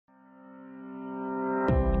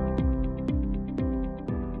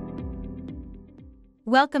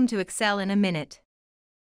Welcome to Excel in a minute.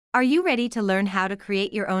 Are you ready to learn how to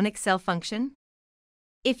create your own Excel function?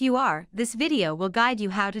 If you are, this video will guide you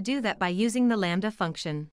how to do that by using the Lambda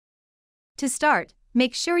function. To start,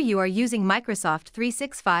 make sure you are using Microsoft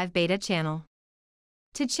 365 Beta channel.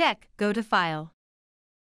 To check, go to File.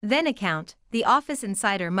 Then Account. The Office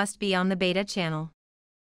Insider must be on the Beta channel.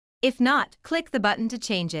 If not, click the button to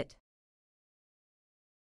change it.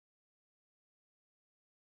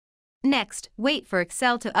 Next, wait for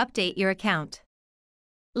Excel to update your account.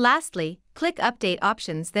 Lastly, click Update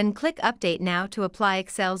Options, then click Update Now to apply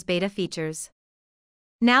Excel's beta features.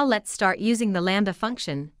 Now let's start using the Lambda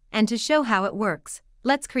function, and to show how it works,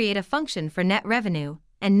 let's create a function for net revenue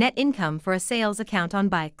and net income for a sales account on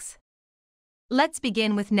bikes. Let's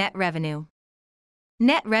begin with net revenue.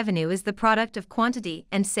 Net revenue is the product of quantity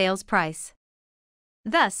and sales price.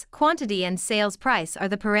 Thus, quantity and sales price are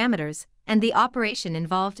the parameters, and the operation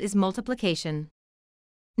involved is multiplication.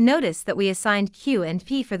 Notice that we assigned Q and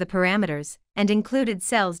P for the parameters, and included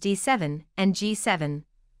cells D7 and G7.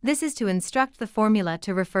 This is to instruct the formula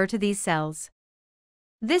to refer to these cells.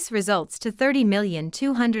 This results to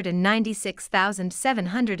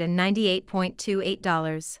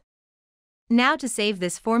 $30,296,798.28. Now to save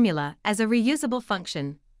this formula as a reusable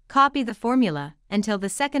function, copy the formula until the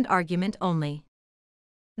second argument only.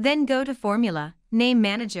 Then go to Formula, name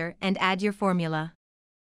Manager and add your formula.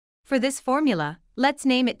 For this formula, let's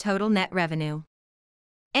name it Total Net Revenue.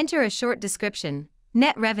 Enter a short description.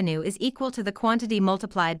 Net revenue is equal to the quantity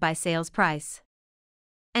multiplied by sales price.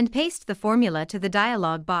 And paste the formula to the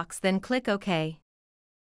dialog box, then click OK.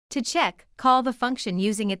 To check, call the function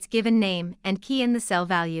using its given name and key in the cell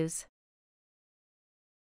values.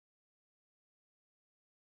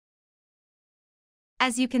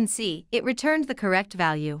 As you can see, it returned the correct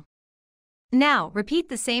value. Now, repeat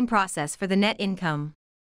the same process for the net income.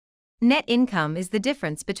 Net income is the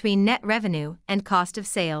difference between net revenue and cost of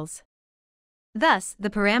sales. Thus, the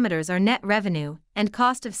parameters are net revenue and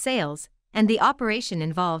cost of sales, and the operation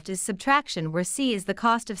involved is subtraction, where C is the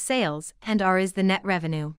cost of sales and R is the net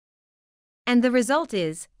revenue. And the result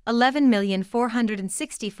is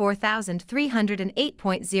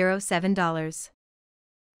 $11,464,308.07.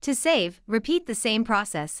 To save, repeat the same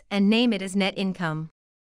process and name it as net income.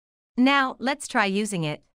 Now, let's try using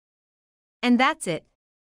it. And that's it.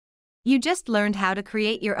 You just learned how to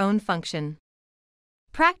create your own function.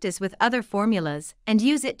 Practice with other formulas and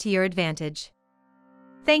use it to your advantage.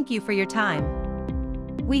 Thank you for your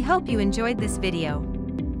time. We hope you enjoyed this video.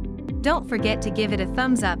 Don't forget to give it a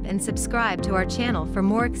thumbs up and subscribe to our channel for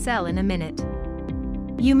more Excel in a minute.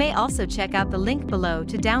 You may also check out the link below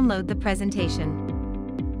to download the presentation.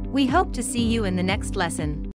 We hope to see you in the next lesson.